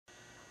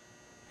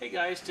Hey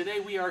guys,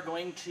 today we are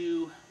going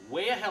to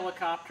weigh a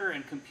helicopter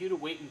and compute a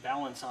weight and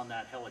balance on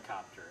that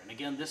helicopter. And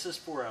again, this is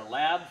for a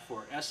lab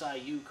for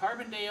SIU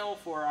Carbondale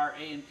for our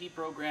A&P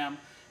program.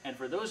 And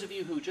for those of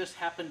you who just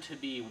happen to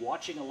be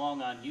watching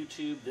along on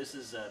YouTube, this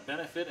is a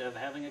benefit of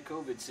having a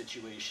COVID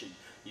situation.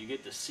 You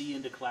get to see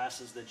into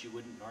classes that you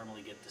wouldn't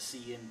normally get to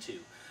see into.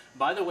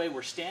 By the way,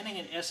 we're standing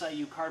in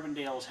SIU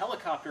Carbondale's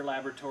helicopter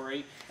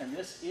laboratory, and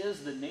this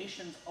is the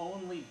nation's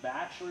only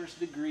bachelor's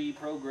degree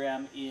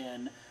program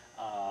in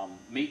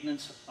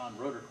maintenance on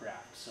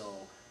rotorcraft. So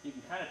you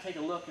can kind of take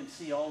a look and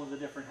see all of the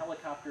different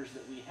helicopters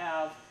that we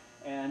have,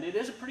 and it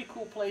is a pretty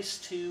cool place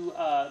to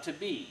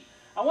be.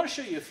 I want to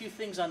show you a few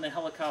things on the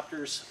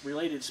helicopters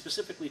related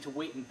specifically to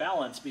weight and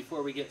balance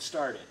before we get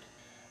started.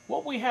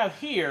 What we have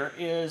here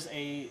is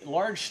a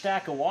large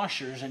stack of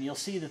washers, and you'll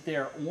see that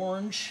they're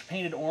orange,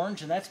 painted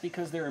orange, and that's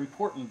because they're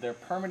important. They're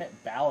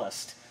permanent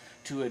ballast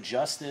to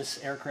adjust this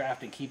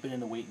aircraft and keep it in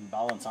the weight and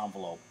balance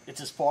envelope.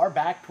 It's as far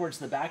back towards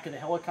the back of the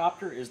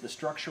helicopter as the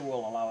structure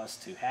will allow us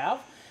to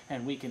have,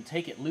 and we can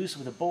take it loose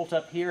with a bolt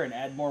up here and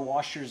add more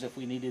washers if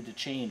we needed to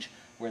change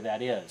where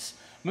that is.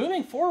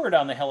 Moving forward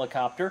on the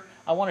helicopter,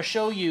 I want to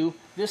show you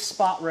this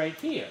spot right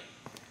here.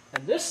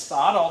 And this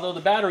spot, although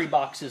the battery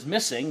box is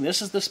missing,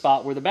 this is the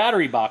spot where the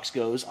battery box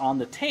goes on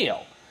the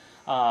tail.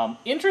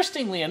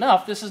 Interestingly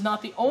enough, this is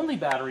not the only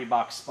battery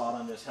box spot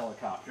on this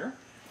helicopter.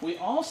 We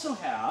also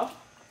have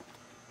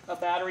a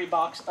battery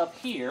box up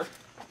here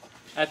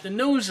at the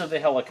nose of the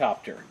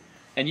helicopter.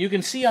 And you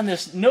can see on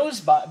this nose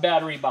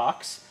battery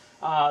box,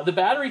 the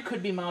battery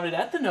could be mounted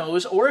at the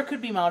nose or it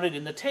could be mounted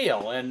in the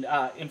tail. And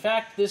in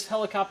fact, this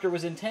helicopter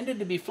was intended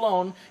to be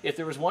flown if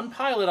there was one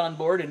pilot on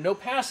board and no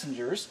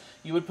passengers.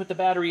 You would put the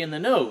battery in the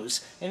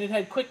nose, and it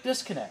had quick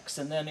disconnects.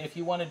 And then if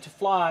you wanted to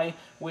fly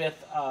with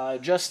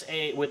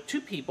with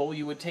two people,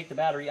 you would take the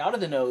battery out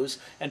of the nose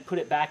and put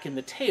it back in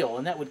the tail,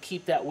 and that would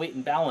keep that weight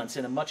and balance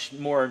in a much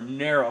more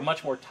narrow,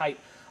 much more tight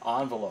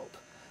envelope.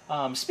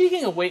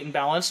 Speaking of weight and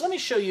balance, let me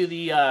show you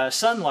the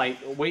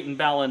Sunlight weight and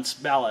balance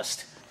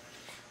ballast.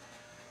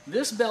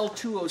 This Bell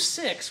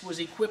 206 was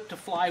equipped to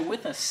fly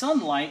with a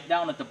Sunlight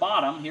down at the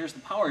bottom. Here's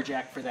the power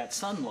jack for that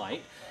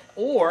Sunlight,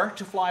 or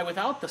to fly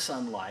without the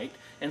Sunlight.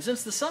 And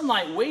since the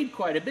Sunlight weighed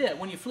quite a bit,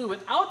 when you flew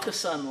without the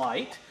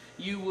Sunlight,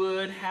 you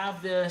would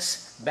have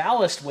this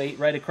ballast weight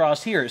right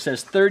across here. It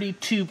says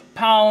 32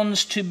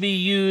 pounds to be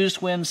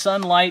used when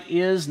Sunlight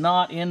is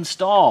not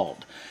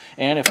installed.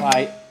 And if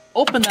I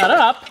open that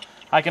up,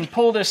 I can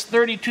pull this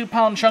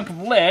 32-pound chunk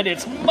of lead.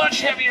 It's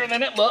much heavier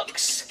than it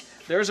looks.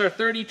 There's our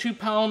 32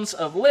 pounds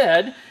of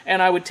lead,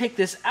 and I would take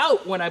this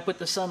out when I put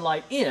the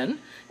Sunlight in,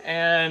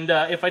 and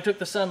if I took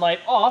the Sunlight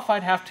off,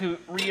 I'd have to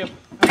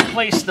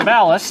replace the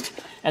ballast,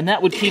 and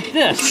that would keep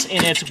this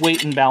in its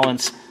weight and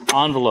balance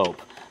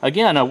envelope.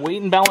 Again, a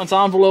weight and balance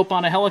envelope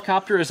on a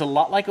helicopter is a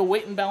lot like a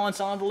weight and balance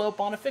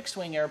envelope on a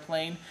fixed-wing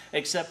airplane,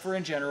 except for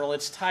in general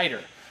it's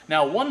tighter.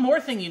 Now, one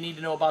more thing you need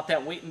to know about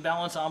that weight and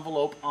balance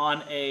envelope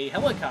on a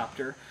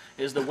helicopter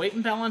is the weight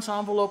and balance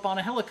envelope on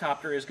a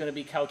helicopter is going to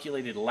be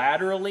calculated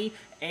laterally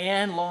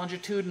and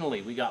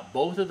longitudinally. We got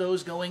both of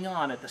those going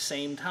on at the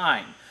same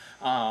time.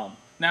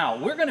 Now,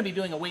 we're going to be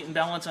doing a weight and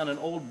balance on an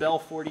old Bell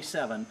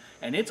 47,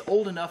 and it's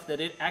old enough that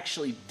it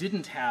actually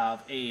didn't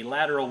have a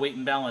lateral weight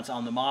and balance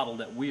on the model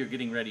that we are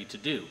getting ready to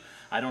do.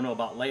 I don't know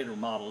about later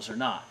models or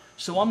not.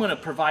 So I'm going to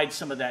provide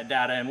some of that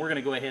data, and we're going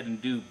to go ahead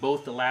and do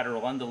both the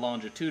lateral and the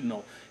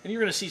longitudinal. And you're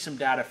going to see some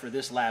data for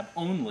this lab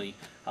only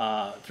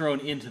thrown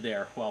into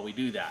there while we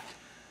do that.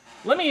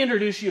 Let me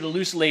introduce you to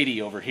Loose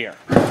Lady over here.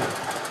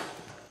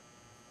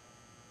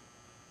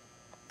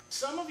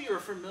 Some of you are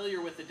familiar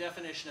with the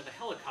definition of a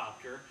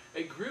helicopter,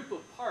 a group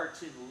of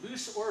parts in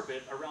loose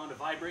orbit around a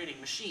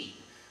vibrating machine.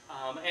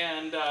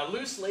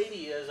 Loose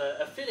Lady is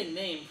a fitting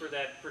name for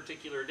that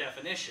particular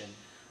definition.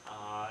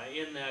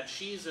 In that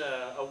she's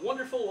a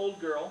wonderful old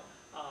girl,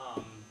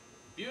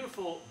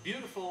 beautiful,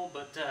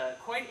 but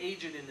quite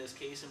aged in this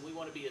case, and we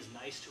want to be as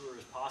nice to her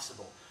as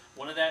possible.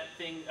 One of the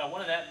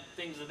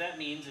things that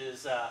means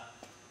is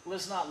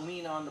let's not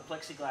lean on the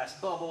plexiglass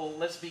bubble.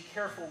 Let's be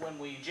careful when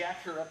we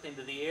jack her up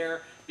into the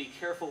air. Be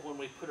careful when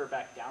we put her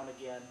back down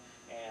again,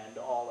 and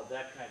all of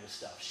that kind of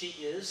stuff. She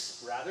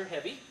is rather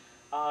heavy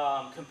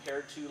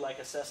compared to like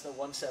a Cessna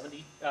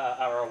 170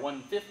 or a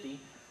 150.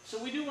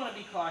 So we do want to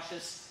be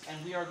cautious,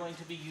 and we are going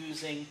to be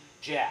using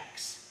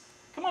jacks.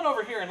 Come on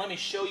over here and let me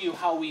show you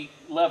how we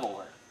level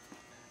her.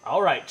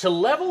 All right, to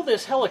level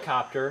this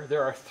helicopter,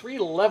 there are 3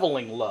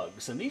 leveling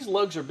lugs, and these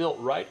lugs are built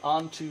right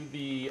onto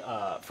the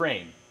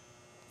frame.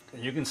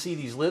 And you can see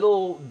these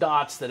little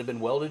dots that have been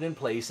welded in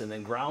place and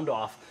then ground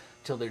off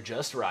till they're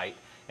just right.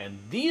 And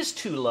these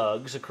 2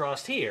 lugs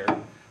across here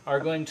are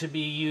going to be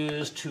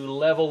used to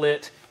level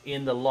it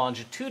in the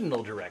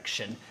longitudinal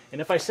direction. And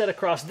if I set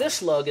across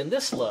this lug and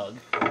this lug,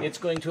 it's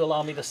going to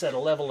allow me to set a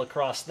level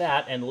across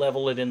that and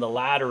level it in the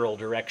lateral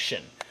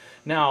direction.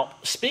 Now,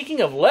 speaking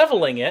of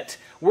leveling it,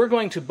 we're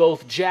going to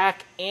both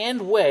jack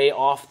and weigh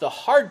off the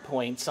hard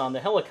points on the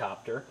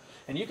helicopter.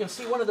 And you can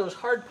see one of those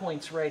hard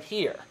points right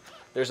here.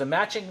 There's a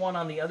matching one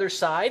on the other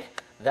side.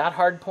 That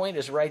hard point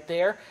is right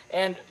there.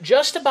 And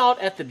just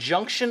about at the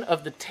junction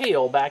of the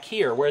tail back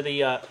here, where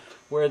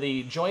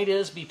the joint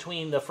is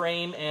between the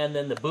frame and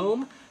then the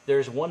boom,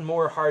 there's one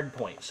more hard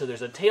point. So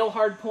there's a tail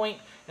hard point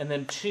and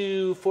then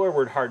 2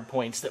 forward hard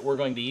points that we're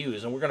going to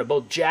use. And we're going to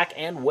both jack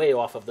and weigh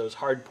off of those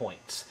hard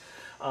points.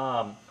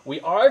 We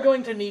are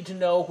going to need to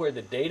know where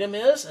the datum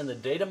is, and the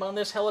datum on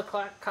this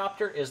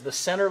helicopter is the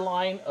center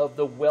line of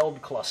the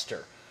weld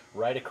cluster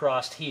right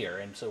across here.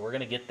 And so we're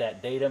going to get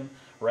that datum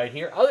right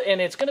here.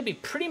 And it's going to be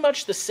pretty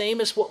much the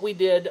same as what we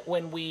did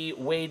when we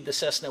weighed the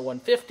Cessna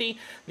 150.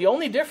 The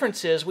only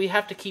difference is we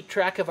have to keep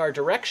track of our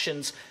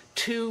directions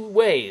 2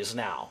 ways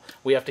now.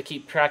 We have to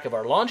keep track of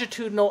our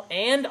longitudinal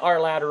and our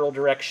lateral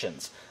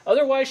directions.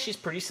 Otherwise, she's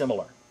pretty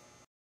similar.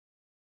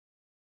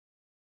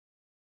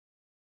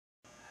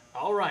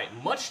 All right,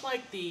 much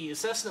like the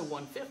Cessna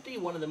 150,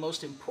 one of the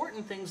most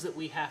important things that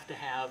we have to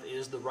have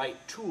is the right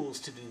tools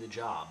to do the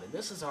job. And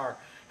this is our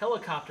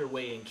helicopter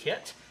weighing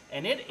kit,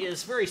 and it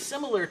is very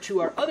similar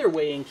to our other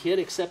weighing kit,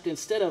 except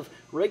instead of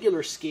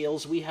regular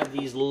scales, we have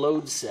these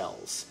load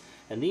cells.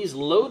 And these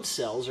load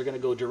cells are going to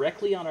go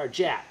directly on our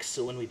jacks,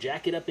 so when we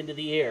jack it up into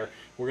the air,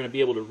 we're going to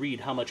be able to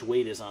read how much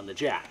weight is on the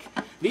jack.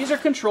 These are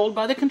controlled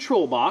by the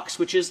control box,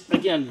 which is,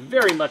 again,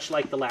 very much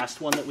like the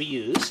last one that we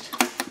used.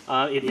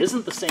 It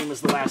isn't the same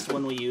as the last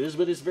one we used,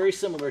 but it's very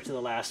similar to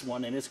the last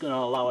one, and it's going to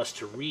allow us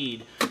to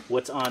read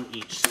what's on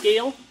each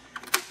scale.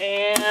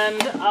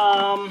 And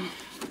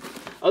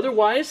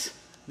otherwise,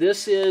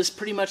 this is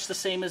pretty much the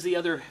same as the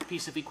other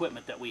piece of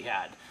equipment that we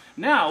had.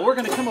 Now, we're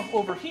going to come up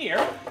over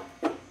here,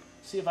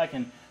 see if I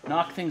can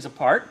knock things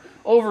apart.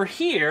 Over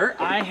here,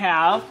 I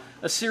have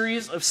a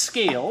series of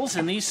scales,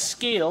 and these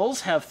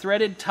scales have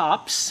threaded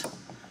tops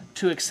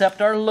to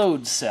accept our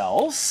load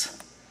cells.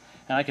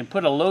 And I can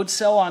put a load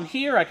cell on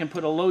here, I can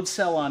put a load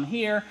cell on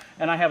here,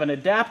 and I have an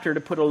adapter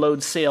to put a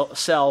load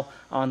cell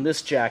on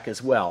this jack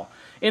as well.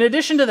 In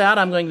addition to that,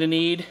 I'm going to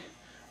need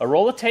a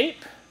roll of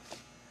tape,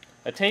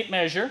 a tape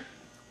measure,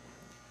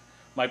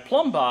 my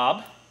plumb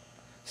bob,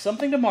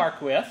 something to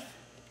mark with,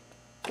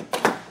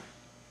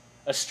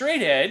 a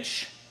straight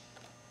edge,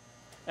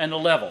 and a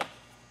level.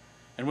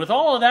 And with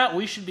all of that,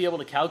 we should be able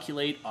to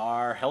calculate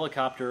our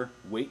helicopter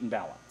weight and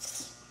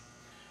balance.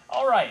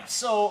 All right,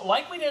 so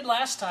like we did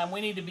last time, we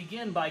need to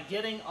begin by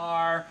getting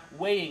our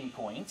weighing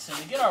points. And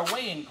to get our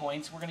weighing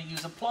points, we're going to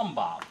use a plumb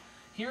bob.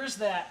 Here's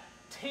that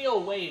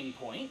tail weighing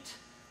point,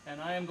 and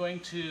I am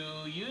going to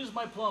use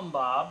my plumb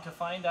bob to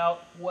find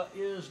out what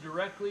is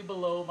directly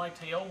below my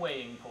tail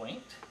weighing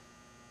point.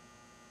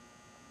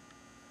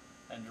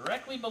 And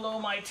directly below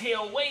my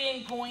tail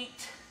weighing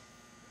point,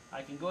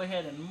 I can go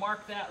ahead and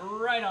mark that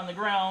right on the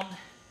ground.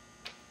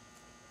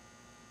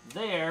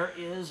 There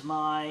is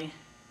my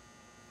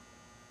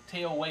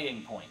tail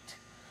weighing point.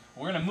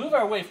 We're going to move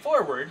our way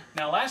forward.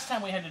 Now, last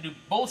time we had to do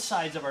both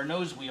sides of our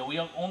nose wheel. We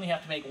only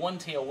have to make one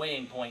tail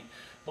weighing point,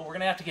 but we're going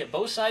to have to get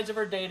both sides of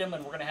our datum,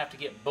 and we're going to have to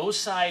get both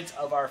sides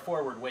of our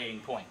forward weighing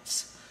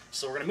points.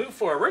 So we're going to move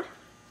forward.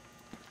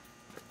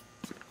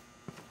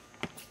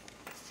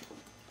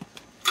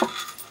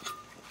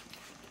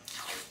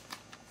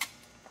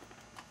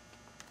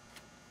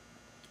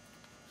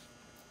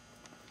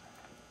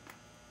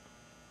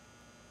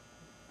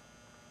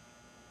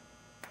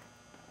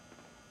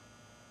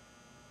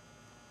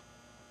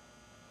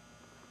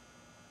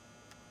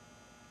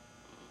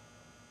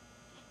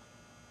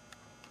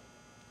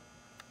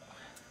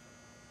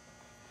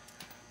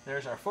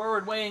 There's our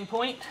forward weighing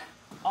point,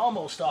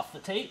 almost off the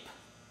tape.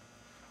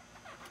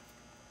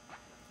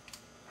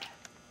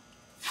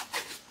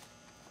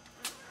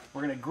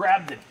 We're going to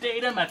grab the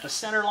datum at the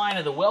center line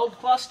of the weld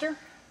cluster.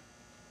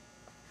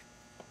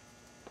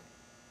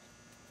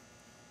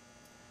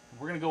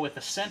 We're going to go with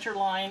the center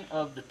line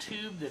of the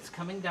tube that's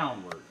coming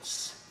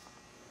downwards.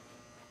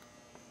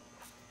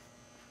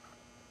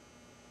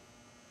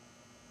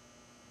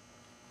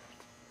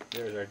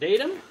 There's our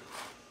datum.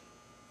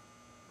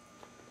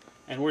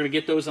 And we're going to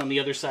get those on the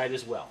other side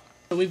as well.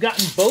 So we've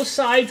gotten both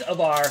sides of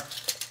our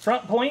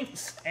front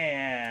points,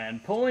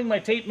 and pulling my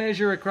tape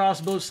measure across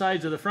both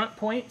sides of the front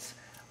points,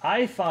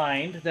 I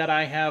find that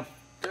I have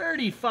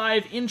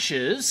 35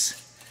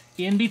 inches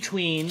in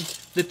between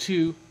the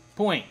 2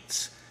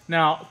 points.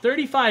 Now,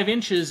 35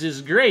 inches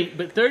is great,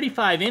 but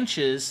 35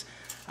 inches,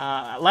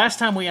 last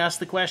time we asked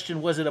the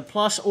question, was it a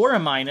plus or a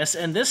minus?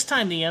 And this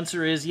time the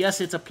answer is yes,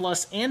 it's a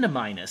plus and a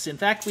minus. In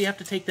fact, we have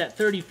to take that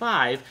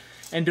 35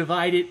 and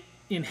divide it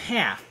in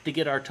half to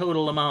get our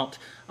total amount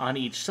on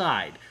each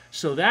side.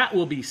 So that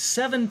will be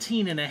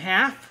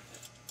 17.5.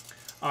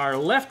 Our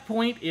left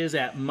point is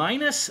at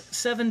minus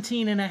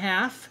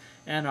 17.5,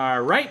 and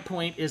our right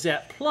point is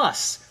at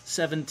plus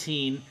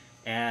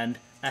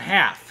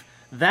 17.5.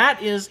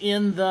 That is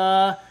in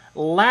the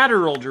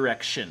lateral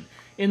direction.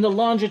 In the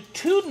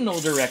longitudinal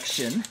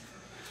direction,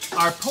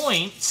 our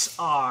points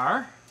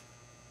are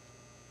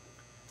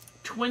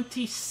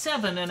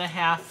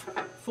 27.5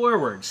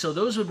 forward. So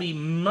those would be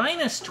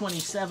minus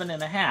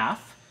 27.5,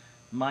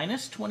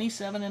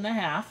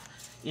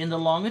 in the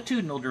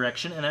longitudinal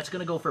direction, and that's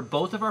going to go for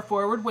both of our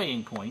forward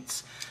weighing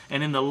points.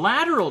 And in the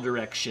lateral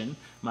direction,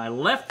 my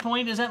left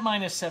point is at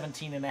minus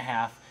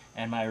 17.5,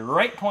 and my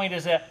right point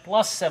is at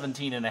plus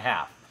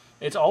 17.5.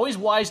 It's always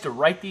wise to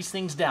write these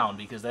things down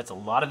because that's a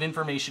lot of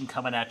information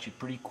coming at you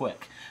pretty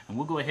quick. And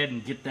we'll go ahead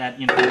and get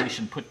that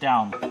information put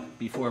down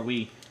before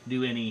we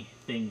do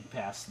anything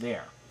past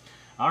there.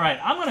 All right,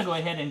 I'm going to go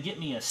ahead and get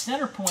me a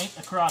center point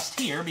across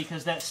here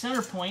because that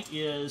center point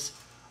is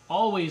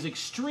always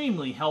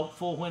extremely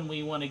helpful when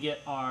we want to get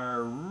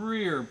our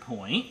rear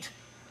point.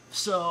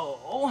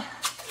 So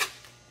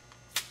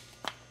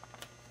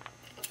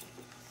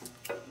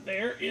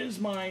there is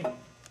my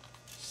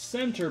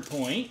center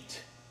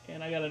point,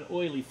 and I got an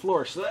oily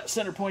floor, so that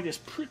center point is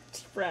pretty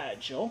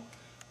fragile,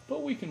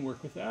 but we can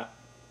work with that.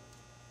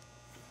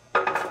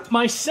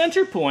 My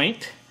center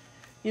point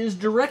is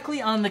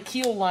directly on the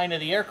keel line of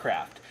the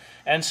aircraft,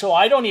 and so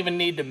I don't even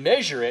need to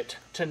measure it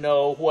to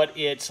know what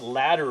its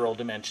lateral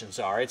dimensions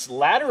are. Its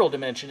lateral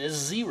dimension is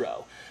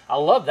 0. I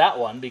love that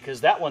one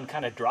because that one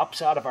kind of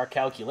drops out of our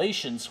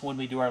calculations when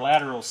we do our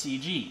lateral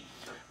CG.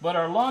 But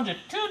our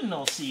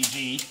longitudinal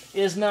CG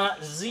is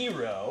not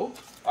 0.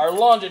 Our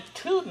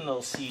longitudinal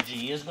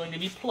CG is going to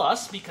be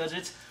plus because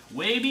it's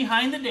way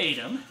behind the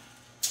datum.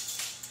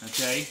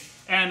 Okay,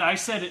 and I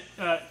said it,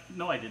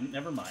 no I didn't,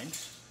 never mind.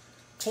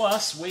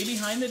 Plus, way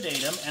behind the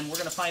datum, and we're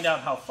going to find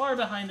out how far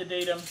behind the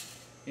datum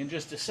in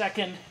just a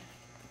second.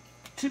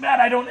 Too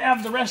bad I don't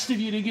have the rest of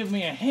you to give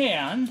me a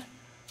hand.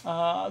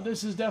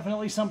 This is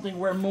definitely something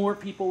where more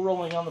people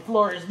rolling on the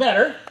floor is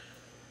better.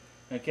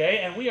 Okay,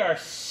 and we are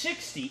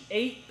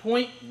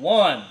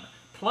 68.1.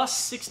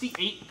 Plus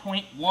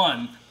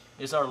 68.1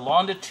 is our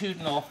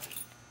longitudinal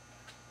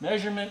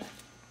measurement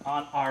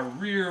on our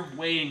rear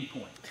weighing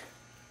point.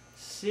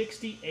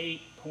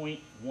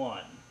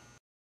 68.1.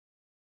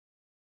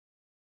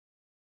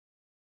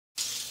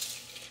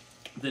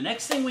 The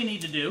next thing we need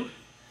to do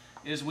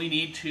is we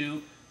need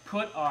to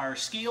put our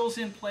scales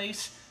in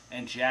place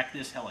and jack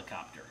this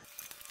helicopter.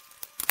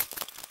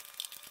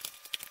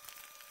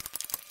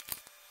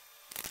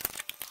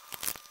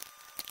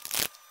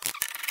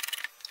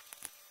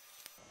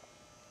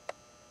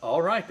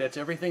 All right, that's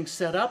everything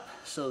set up.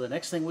 So the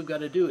next thing we've got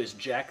to do is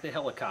jack the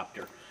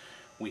helicopter.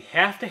 We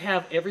have to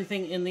have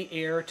everything in the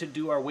air to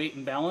do our weight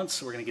and balance.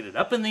 So we're going to get it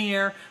up in the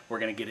air. We're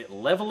going to get it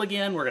level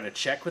again. We're going to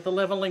check with the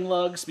leveling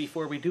lugs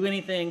before we do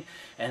anything.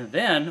 And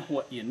then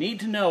what you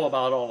need to know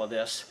about all of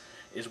this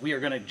is we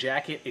are going to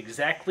jack it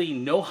exactly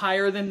no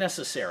higher than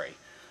necessary.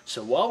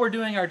 So while we're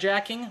doing our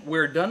jacking,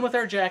 we're done with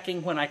our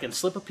jacking when I can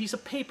slip a piece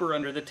of paper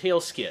under the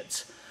tail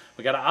skids.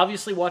 We got to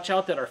obviously watch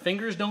out that our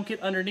fingers don't get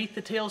underneath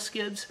the tail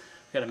skids.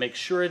 We got to make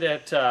sure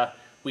that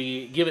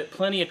we give it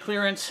plenty of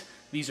clearance.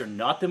 These are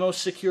not the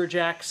most secure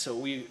jacks, so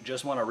we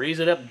just want to raise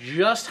it up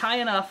just high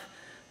enough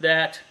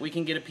that we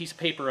can get a piece of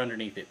paper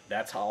underneath it.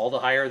 That's all the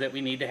higher that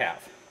we need to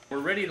have. We're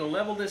ready to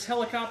level this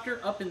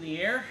helicopter up in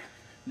the air.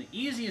 And the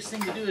easiest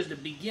thing to do is to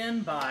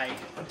begin by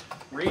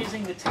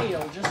raising the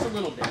tail just a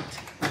little bit.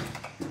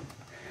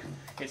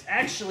 It's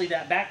actually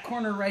that back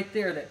corner right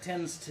there that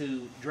tends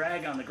to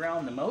drag on the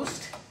ground the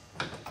most.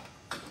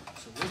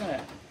 So we're going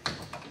to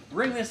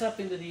bring this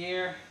up into the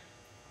air.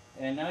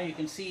 And now you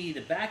can see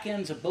the back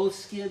ends of both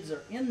skids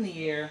are in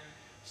the air,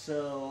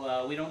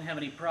 so we don't have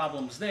any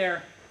problems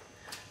there.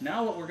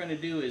 Now what we're going to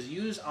do is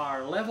use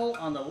our level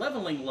on the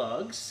leveling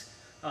lugs,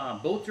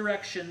 both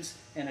directions,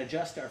 and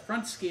adjust our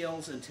front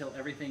scales until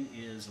everything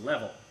is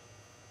level.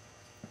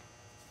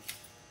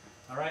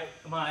 All right,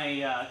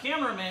 my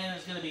cameraman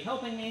is going to be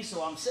helping me,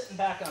 so I'm sitting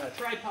back on a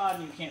tripod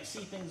and you can't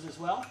see things as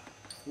well.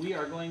 We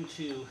are going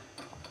to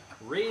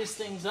raise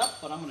things up,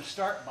 but I'm going to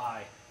start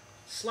by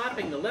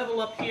slapping the level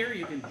up here.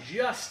 You can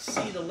just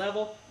see the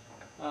level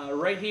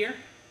right here.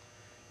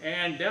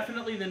 And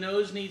definitely the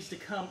nose needs to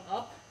come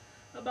up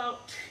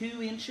about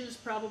 2 inches,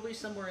 probably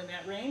somewhere in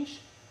that range.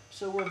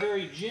 So we're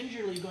very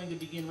gingerly going to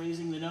begin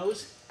raising the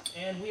nose,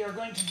 and we are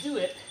going to do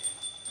it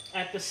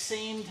at the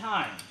same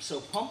time.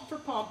 So pump for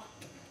pump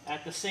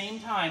at the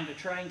same time to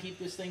try and keep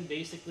this thing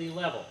basically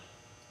level.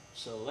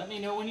 So let me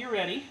know when you're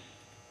ready.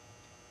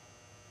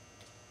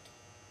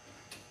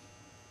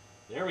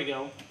 There we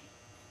go.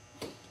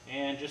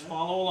 And just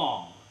follow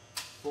along.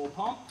 Full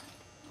pump,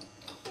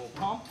 full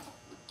pump,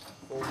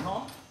 full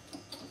pump,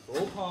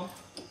 full pump,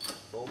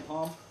 full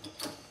pump,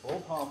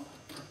 full pump,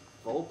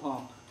 full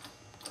pump,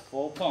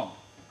 full pump.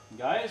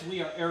 Guys,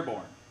 we are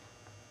airborne.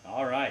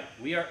 All right,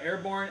 we are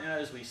airborne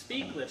as we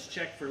speak. Let's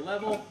check for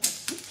level.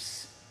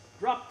 Oops,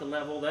 drop the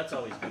level. That's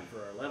always good for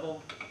our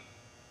level.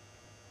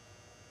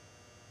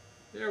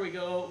 There we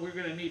go. We're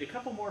going to need a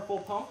couple more full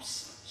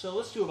pumps. So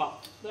let's do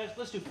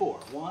 4.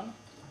 1,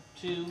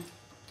 2,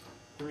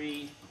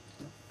 3,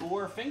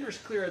 4. Fingers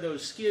clear of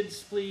those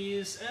skids,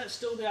 please.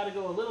 Still got to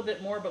go a little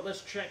bit more, but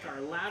let's check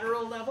our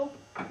lateral level.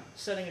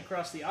 Setting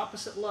across the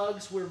opposite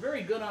lugs. We're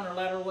very good on our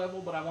lateral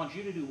level, but I want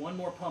you to do one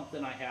more pump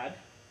than I had.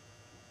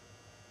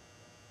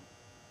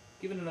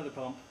 Give it another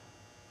pump.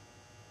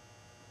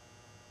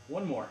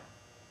 One more.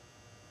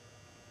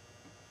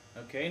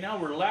 Okay, now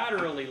we're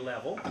laterally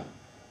level.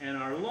 And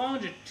our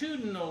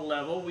longitudinal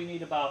level, we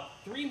need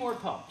about 3 more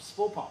pumps,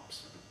 full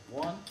pumps.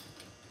 1,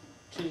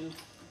 2,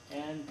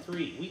 and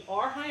 3. We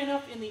are high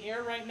enough in the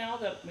air right now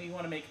that we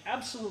want to make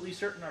absolutely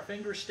certain our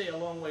fingers stay a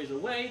long ways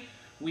away.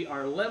 We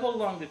are level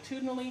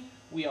longitudinally,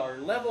 we are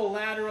level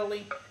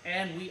laterally,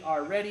 and we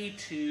are ready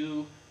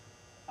to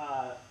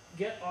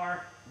get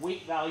our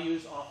weight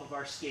values off of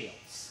our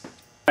scales.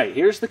 All right,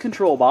 here's the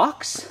control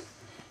box,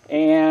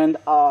 and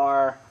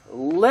our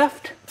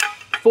left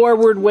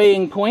forward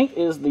weighing point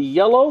is the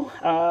yellow,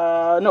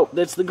 no,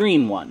 that's the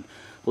green one.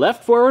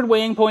 Left forward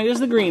weighing point is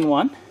the green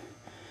one,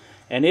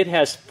 and it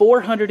has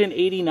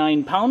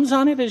 489 pounds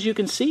on it, as you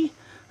can see.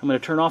 I'm going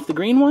to turn off the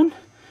green one,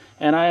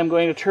 and I am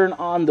going to turn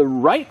on the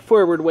right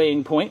forward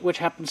weighing point, which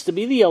happens to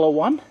be the yellow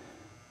one,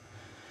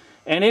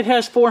 and it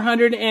has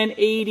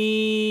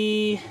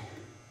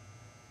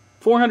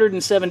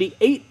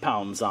 478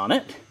 pounds on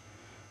it.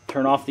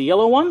 Turn off the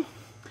yellow one,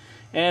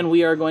 and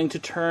we are going to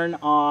turn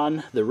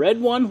on the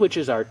red one, which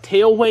is our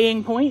tail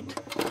weighing point.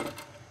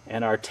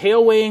 And our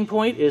tail weighing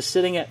point is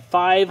sitting at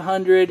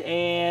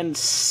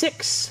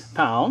 506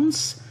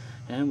 pounds.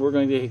 And we're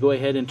going to go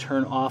ahead and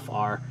turn off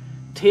our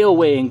tail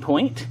weighing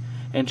point.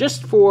 And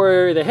just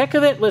for the heck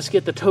of it, let's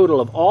get the total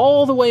of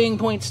all the weighing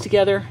points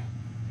together.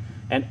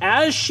 And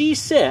as she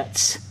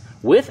sits,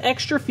 with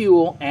extra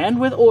fuel and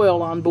with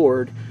oil on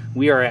board,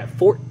 we are at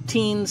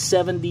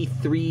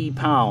 1473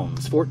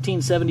 pounds.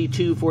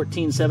 1472,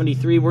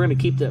 1473. We're going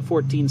to keep that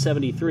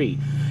 1473.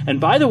 And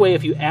by the way,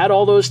 if you add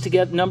all those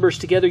numbers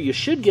together, you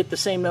should get the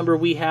same number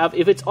we have.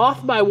 If it's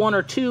off by 1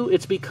 or 2,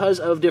 it's because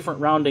of different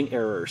rounding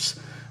errors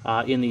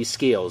in these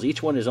scales.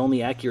 Each one is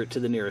only accurate to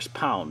the nearest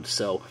pound.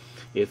 So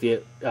if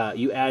you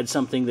add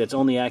something that's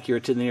only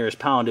accurate to the nearest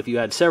pound, if you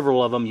add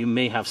several of them, you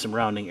may have some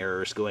rounding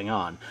errors going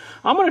on.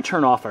 I'm going to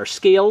turn off our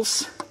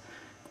scales,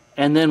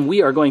 and then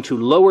we are going to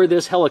lower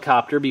this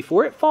helicopter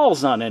before it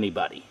falls on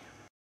anybody.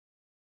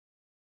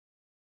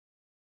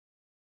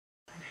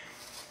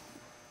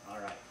 All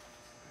right.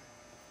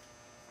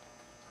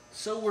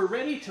 So we're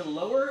ready to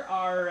lower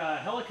our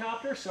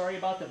helicopter. Sorry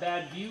about the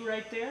bad view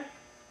right there.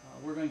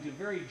 We're going to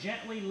very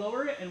gently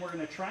lower it, and we're going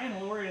to try and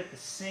lower it at the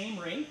same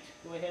rate.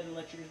 Go ahead and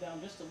let yours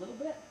down just a little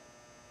bit.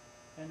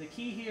 And the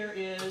key here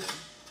is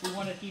we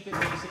want to keep it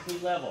basically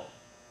level.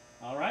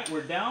 All right,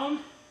 we're down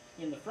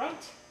in the front.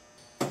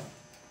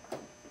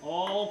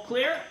 All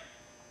clear.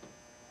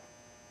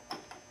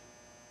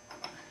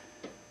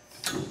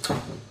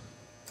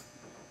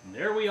 And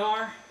there we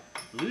are.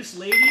 Loose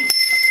Lady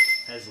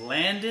has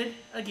landed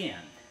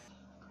again.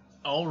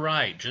 All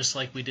right, just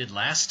like we did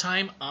last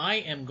time, I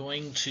am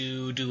going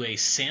to do a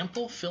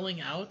sample filling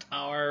out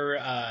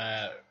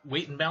our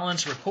weight and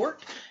balance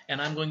report, and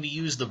I'm going to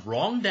use the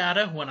wrong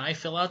data when I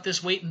fill out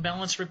this weight and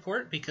balance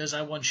report because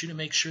I want you to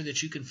make sure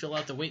that you can fill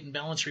out the weight and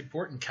balance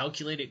report and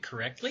calculate it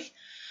correctly.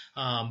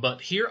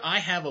 But here I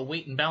have a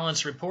weight and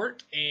balance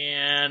report,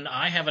 and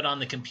I have it on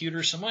the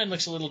computer, so mine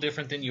looks a little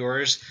different than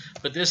yours,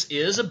 but this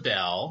is a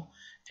Bell,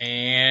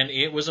 and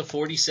it was a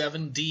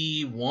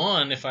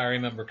 47D1 if I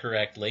remember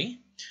correctly.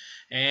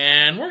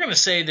 And we're going to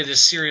say that his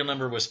serial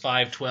number was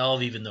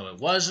 512, even though it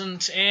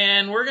wasn't.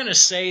 And we're going to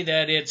say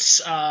that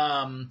it's,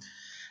 how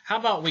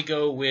about we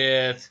go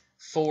with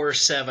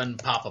 47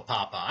 Papa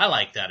Papa. I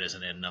like that as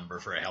an end number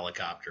for a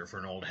helicopter, for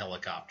an old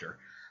helicopter.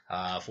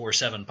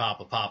 47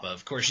 Papa Papa.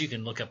 Of course, you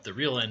can look up the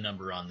real end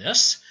number on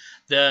this.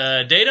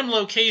 The datum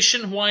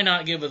location, why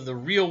not give the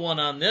real one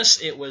on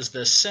this? It was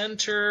the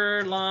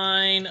center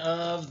line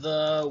of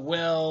the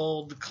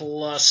weld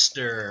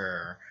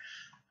cluster.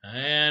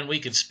 And we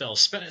could spell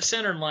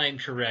center line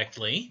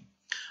correctly.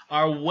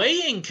 Our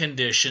weighing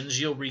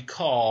conditions, you'll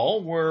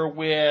recall, were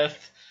with,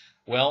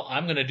 well,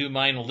 I'm going to do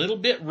mine a little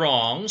bit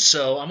wrong,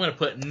 so I'm going to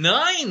put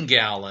 9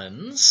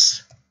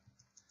 gallons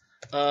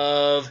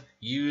of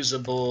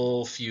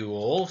usable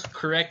fuel.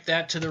 Correct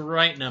that to the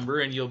right number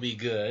and you'll be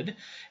good.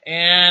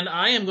 And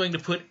I am going to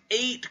put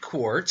 8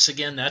 quarts,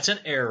 again, that's an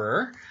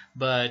error,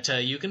 but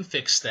you can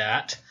fix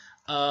that,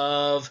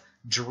 of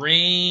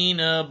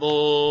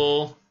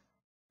drainable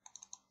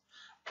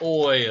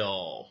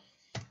oil.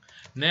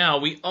 Now,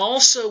 we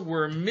also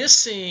were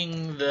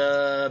missing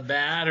the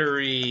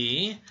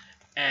battery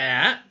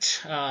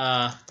at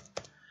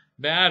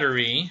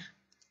battery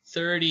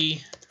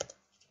 30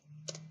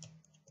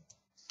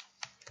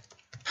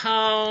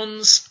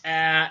 pounds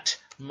at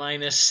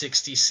minus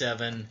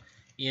 67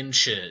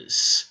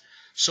 inches.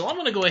 So I'm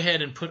going to go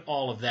ahead and put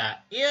all of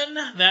that in.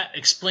 That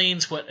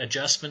explains what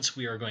adjustments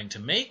we are going to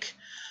make.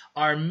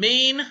 Our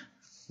main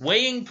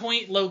weighing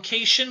point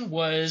location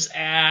was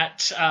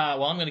at,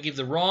 well, I'm going to give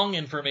the wrong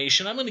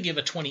information. I'm going to give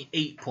a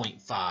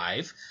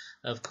 28.5.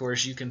 Of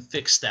course, you can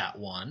fix that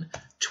one.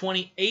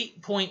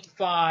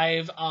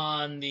 28.5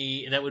 on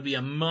the, that would be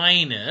a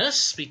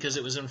minus because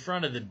it was in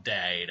front of the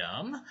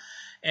datum.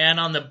 And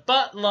on the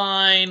butt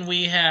line,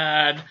 we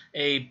had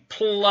a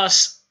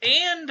plus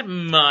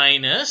and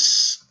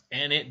minus.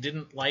 and it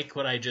didn't like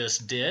what I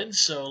just did.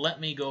 So let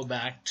me go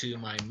back to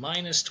my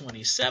minus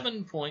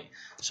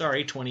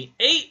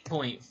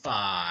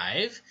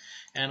 28.5,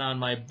 and on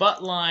my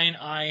butt line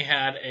I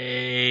had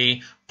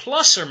a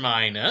plus or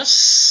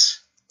minus,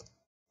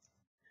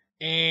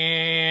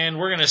 and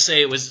we're going to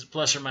say it was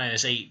plus or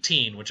minus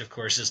 18, which of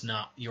course is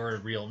not your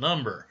real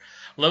number.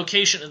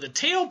 Location of the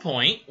tail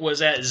point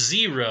was at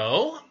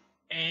 0,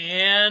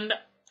 and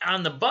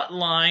on the butt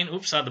line,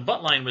 on the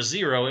butt line was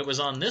 0. It was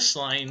on this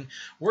line.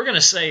 We're going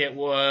to say it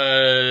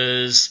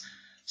was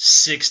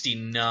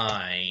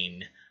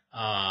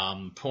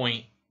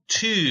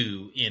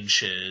 69.2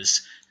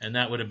 inches, and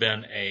that would have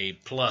been a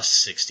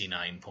plus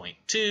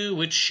 69.2,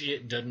 which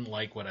it didn't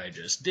like what I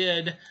just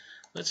did.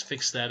 Let's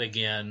fix that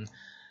again.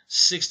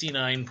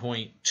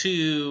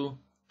 69.2.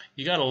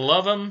 You got to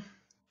love them.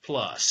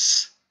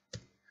 Plus.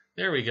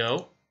 There we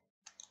go.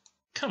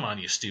 Come on,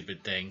 you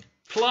stupid thing.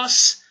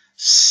 Plus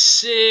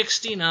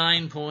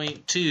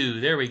 69.2.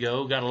 There we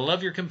go. Got to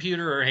love your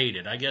computer or hate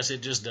it. I guess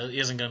it just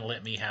isn't going to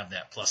let me have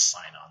that plus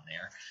sign on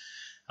there.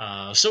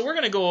 So we're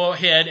going to go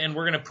ahead and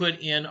we're going to put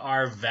in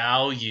our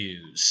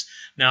values.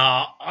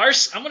 Now, I'm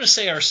going to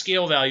say our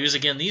scale values.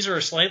 Again, these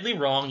are slightly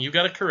wrong. You've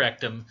got to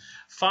correct them.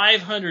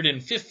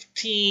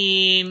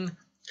 515,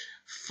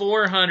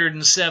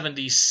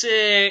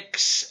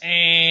 476,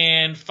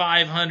 and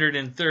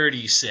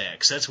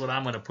 536. That's what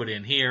I'm going to put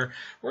in here.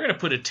 We're going to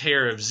put a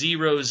tare of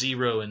 0,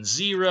 0, and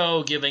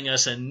 0, giving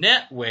us a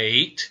net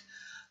weight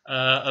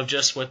of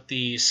just what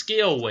the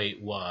scale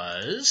weight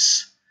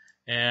was.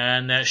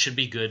 And that should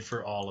be good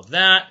for all of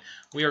that.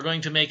 We are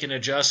going to make an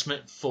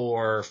adjustment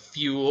for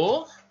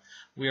fuel.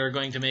 We are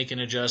going to make an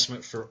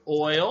adjustment for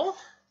oil.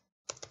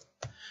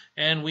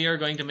 And we are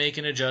going to make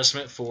an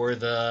adjustment for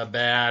the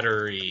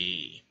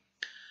battery.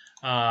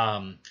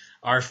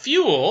 Our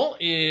fuel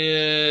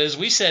is,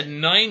 we said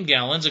 9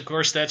 gallons. Of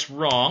course, that's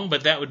wrong,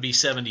 but that would be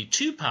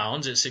 72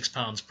 pounds at 6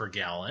 pounds per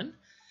gallon.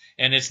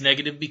 And it's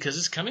negative because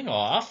it's coming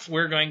off.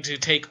 We're going to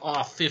take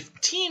off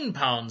 15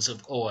 pounds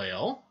of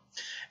oil.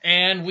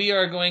 And we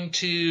are going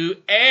to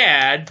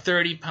add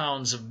 30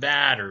 pounds of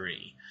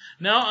battery.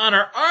 Now, on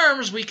our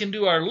arms, we can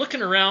do our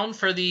looking around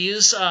for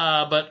these,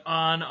 but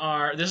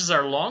on this is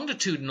our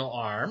longitudinal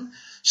arm.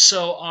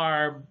 So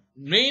our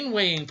main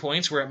weighing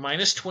points were at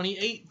minus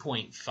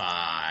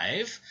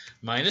 28.5,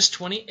 minus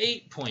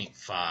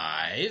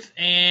 28.5,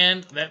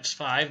 and that's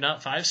 5,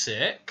 not 5,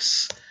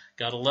 6.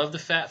 Gotta love the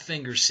fat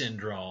finger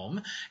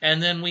syndrome.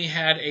 And then we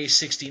had a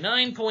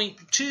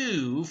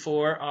 69.2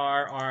 for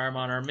our arm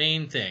on our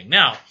main thing.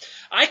 Now,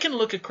 I can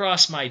look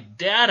across my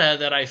data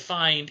that I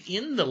find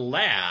in the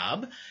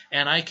lab,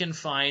 and I can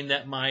find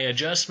that my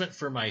adjustment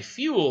for my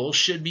fuel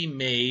should be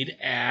made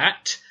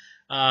at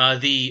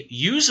the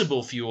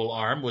usable fuel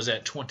arm was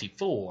at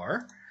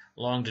 24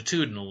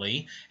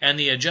 longitudinally, and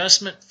the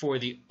adjustment for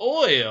the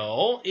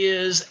oil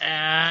is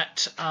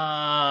at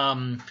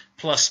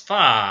plus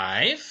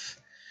 5.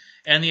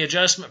 And the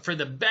adjustment for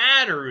the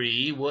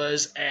battery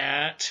was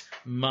at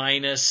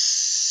minus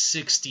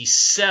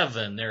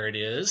 67. There it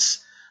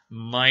is,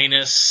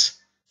 minus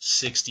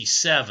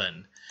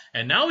 67.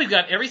 And now we've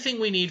got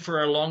everything we need for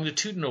our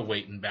longitudinal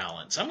weight and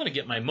balance. I'm going to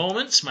get my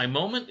moments. My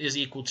moment is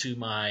equal to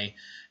my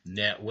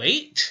net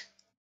weight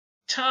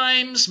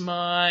times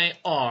my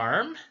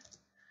arm.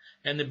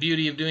 And the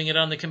beauty of doing it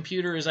on the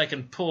computer is I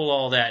can pull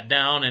all that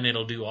down and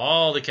it'll do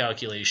all the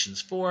calculations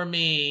for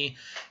me.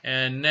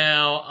 And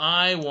now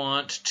I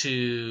want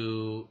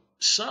to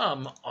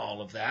sum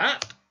all of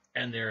that.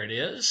 And there it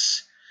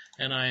is.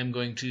 And I am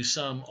going to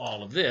sum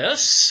all of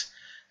this.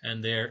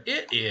 And there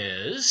it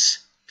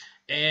is.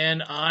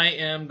 And I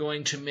am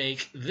going to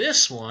make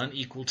this one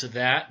equal to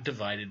that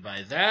divided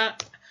by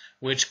that,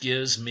 which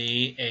gives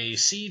me a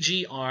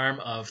CG arm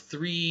of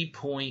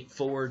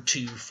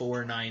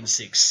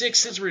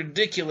 3.424966. It's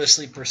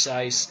ridiculously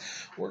precise.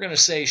 We're going to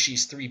say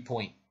she's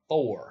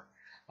 3.4.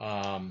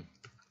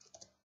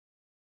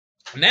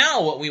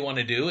 Now what we want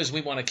to do is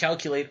we want to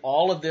calculate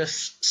all of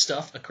this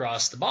stuff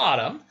across the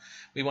bottom.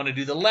 We want to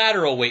do the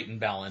lateral weight and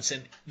balance.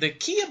 And the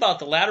key about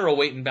the lateral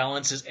weight and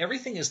balance is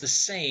everything is the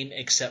same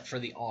except for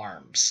the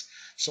arms.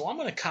 So I'm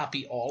going to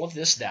copy all of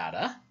this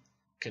data,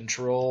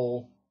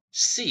 Control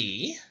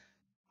C,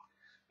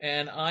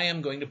 and I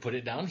am going to put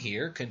it down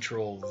here,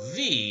 Control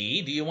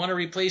V. Do you want to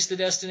replace the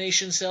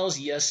destination cells?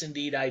 Yes,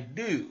 indeed, I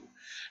do.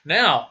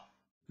 Now,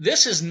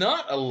 this is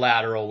not a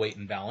lateral weight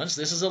and balance.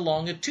 This is a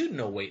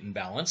longitudinal weight and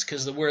balance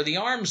because of where the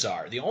arms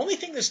are. The only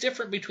thing that's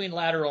different between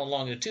lateral and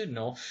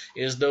longitudinal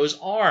is those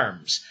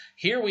arms.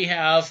 Here we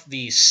have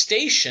the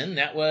station.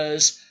 That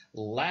was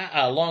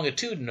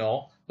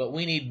longitudinal, but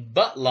we need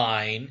butt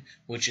line,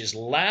 which is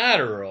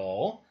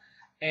lateral.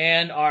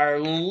 And our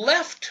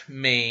left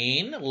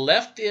main,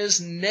 left is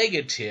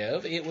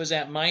negative. It was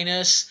at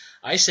minus,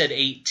 I said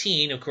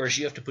 18. Of course,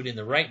 you have to put in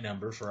the right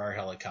number for our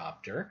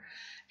helicopter.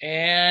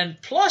 And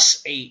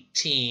plus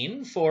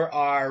 18 for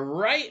our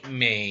right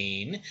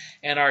main.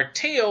 And our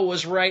tail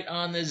was right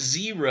on the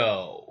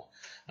 0.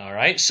 All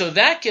right, so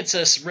that gets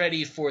us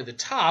ready for the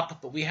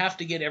top, but we have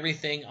to get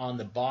everything on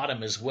the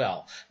bottom as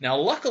well. Now,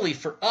 luckily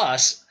for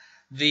us,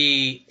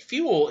 the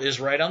fuel is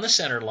right on the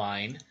center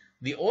line,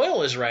 the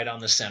oil is right on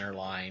the center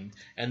line,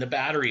 and the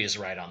battery is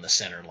right on the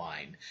center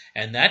line.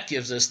 And that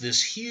gives us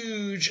this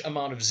huge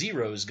amount of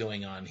zeros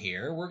going on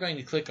here. We're going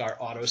to click our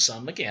auto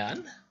sum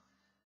again.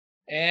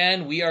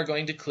 And we are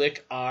going to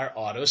click our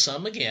auto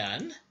sum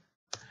again.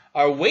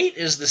 Our weight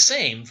is the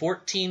same,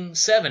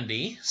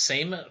 1470,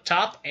 same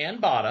top and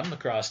bottom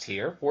across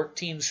here,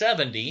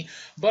 1470,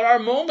 but our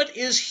moment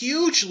is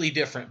hugely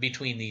different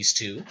between these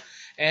two,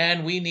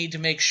 and we need to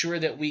make sure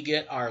that we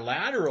get our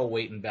lateral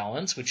weight and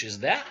balance, which is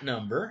that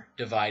number,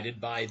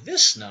 divided by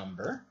this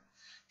number,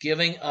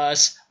 giving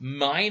us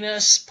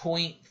minus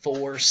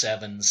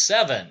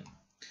 0.477.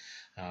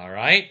 All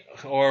right,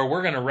 or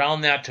we're going to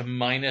round that to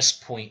minus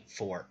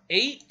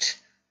 0.48,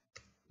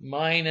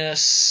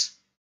 minus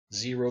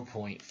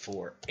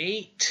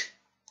 0.48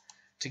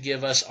 to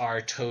give us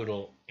our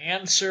total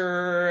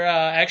answer.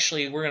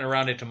 Actually, we're going to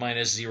round it to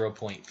minus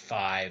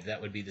 0.5.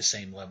 That would be the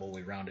same level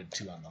we rounded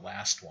to on the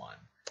last one.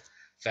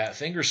 Fat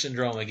finger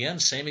syndrome again,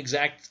 same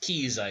exact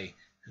keys I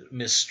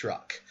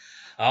misstruck.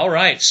 All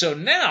right, so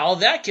now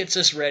that gets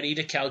us ready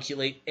to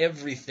calculate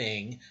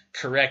everything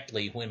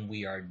correctly when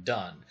we are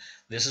done.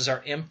 This is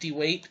our empty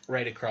weight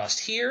right across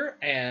here,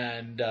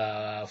 and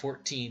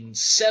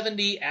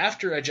 1470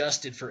 after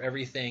adjusted for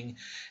everything,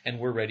 and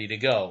we're ready to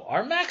go.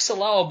 Our max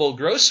allowable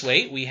gross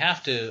weight, we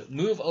have to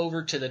move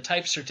over to the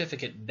type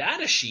certificate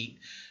data sheet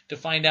to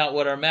find out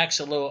what our max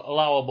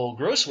allowable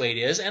gross weight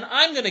is, and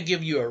I'm going to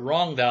give you a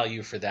wrong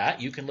value for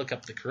that. You can look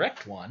up the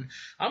correct one.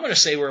 I'm going to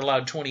say we're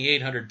allowed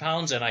 2,800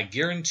 pounds, and I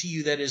guarantee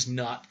you that is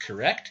not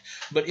correct.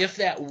 But if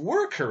that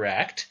were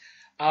correct,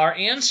 our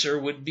answer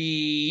would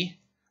be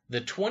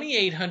the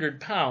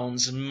 2,800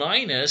 pounds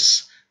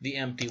minus the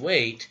empty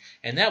weight,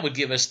 and that would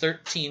give us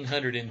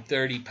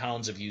 1,330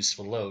 pounds of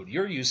useful load.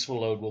 Your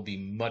useful load will be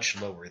much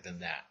lower than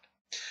that.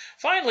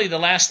 Finally, the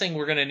last thing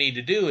we're going to need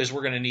to do is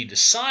we're going to need to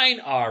sign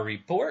our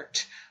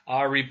report.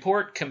 Our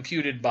report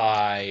computed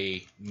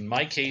by, in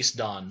my case,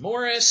 Don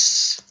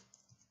Morris.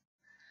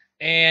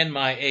 And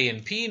my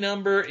A&P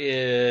number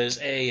is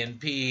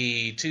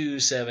A&P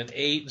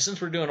 278. And since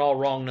we're doing all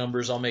wrong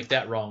numbers, I'll make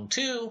that wrong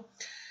too.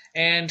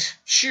 And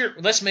sure,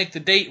 let's make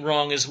the date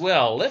wrong as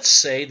well. Let's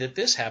say that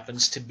this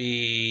happens to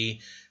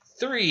be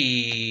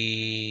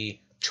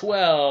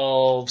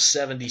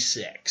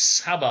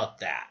 3/12/76. How about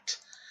that?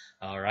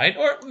 All right.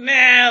 Or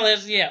nah,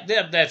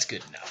 that's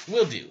good enough.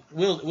 We'll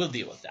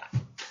deal with that.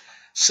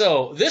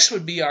 So this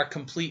would be our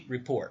complete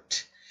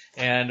report.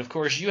 And of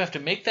course, you have to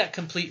make that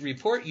complete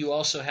report. You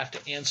also have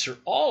to answer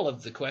all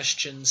of the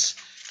questions,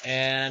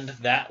 and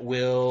that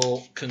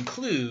will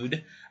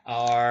conclude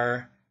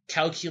our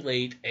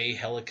calculate a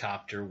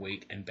helicopter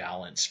weight and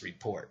balance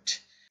report.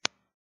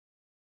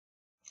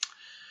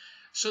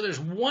 So there's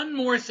one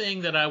more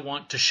thing that I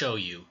want to show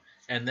you,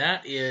 and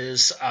that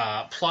is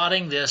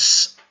plotting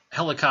this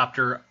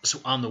helicopter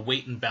on the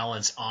weight and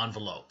balance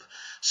envelope.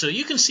 So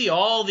you can see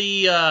all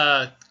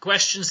the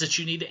questions that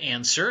you need to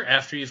answer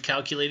after you've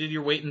calculated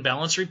your weight and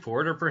balance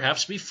report, or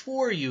perhaps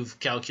before you've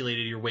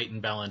calculated your weight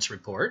and balance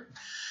report.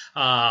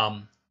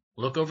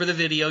 Look over the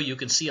video. You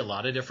can see a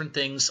lot of different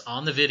things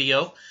on the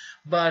video.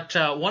 But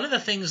one of the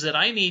things that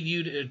I need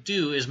you to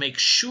do is make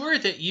sure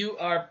that you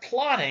are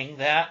plotting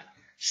that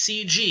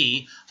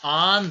CG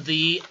on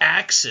the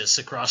axis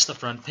across the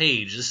front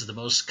page. This is the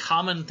most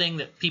common thing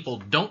that people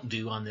don't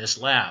do on this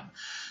lab.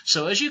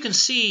 So as you can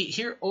see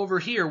here, over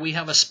here, we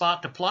have a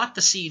spot to plot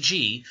the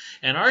CG,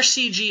 and our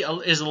CG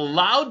is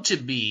allowed to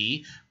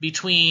be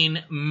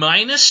between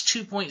minus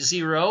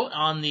 2.0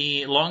 on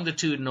the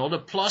longitudinal to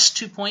plus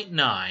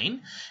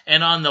 2.9,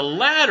 and on the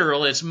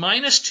lateral, it's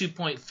minus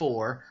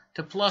 2.4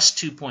 to plus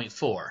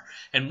 2.4.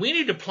 And we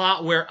need to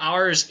plot where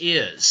ours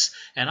is.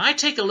 And I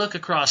take a look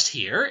across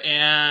here,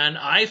 and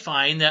I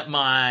find that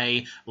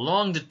my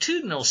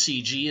longitudinal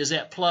CG is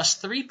at plus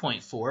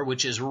 3.4,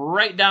 which is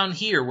right down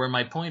here where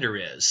my pointer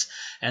is.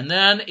 And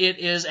then it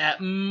is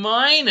at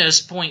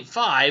minus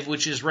 0.5,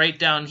 which is right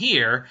down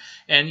here.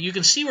 And you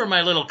can see where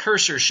my little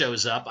cursor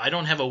shows up. I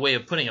don't have a way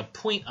of putting a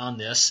point on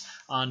this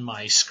on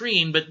my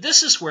screen, but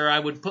this is where I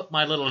would put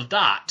my little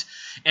dot.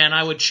 And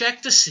I would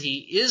check to see,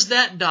 is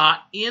that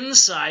dot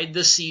inside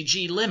the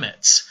CG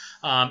limits?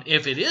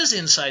 If it is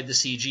inside the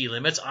CG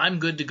limits, I'm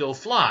good to go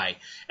fly.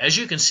 As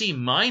you can see,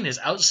 mine is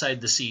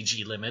outside the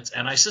CG limits,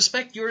 and I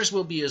suspect yours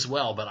will be as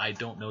well, but I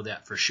don't know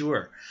that for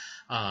sure.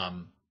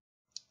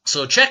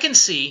 So check and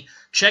see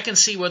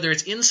whether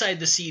it's inside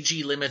the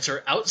CG limits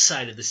or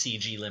outside of the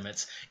CG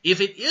limits.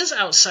 If it is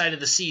outside of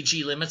the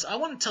CG limits, I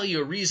want to tell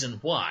you a reason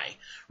why.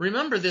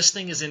 Remember, this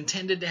thing is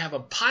intended to have a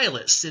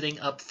pilot sitting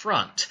up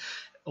front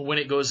when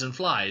it goes and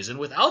flies. And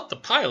without the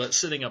pilot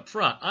sitting up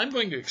front, I'm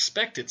going to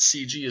expect its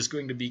CG is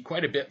going to be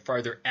quite a bit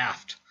farther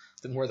aft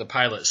than where the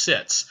pilot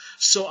sits.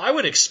 So I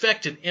would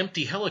expect an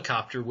empty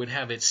helicopter would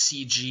have its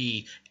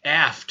CG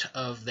aft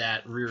of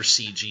that rear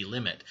CG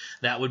limit.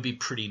 That would be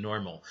pretty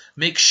normal.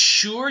 Make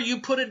sure you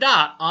put a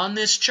dot on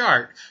this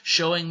chart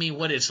showing me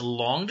what its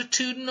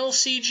longitudinal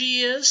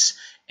CG is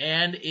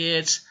and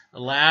its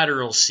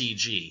lateral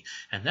CG.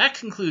 And that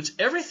concludes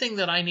everything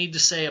that I need to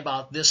say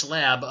about this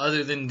lab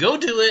other than go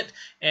do it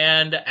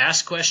and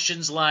ask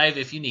questions live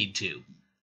if you need to.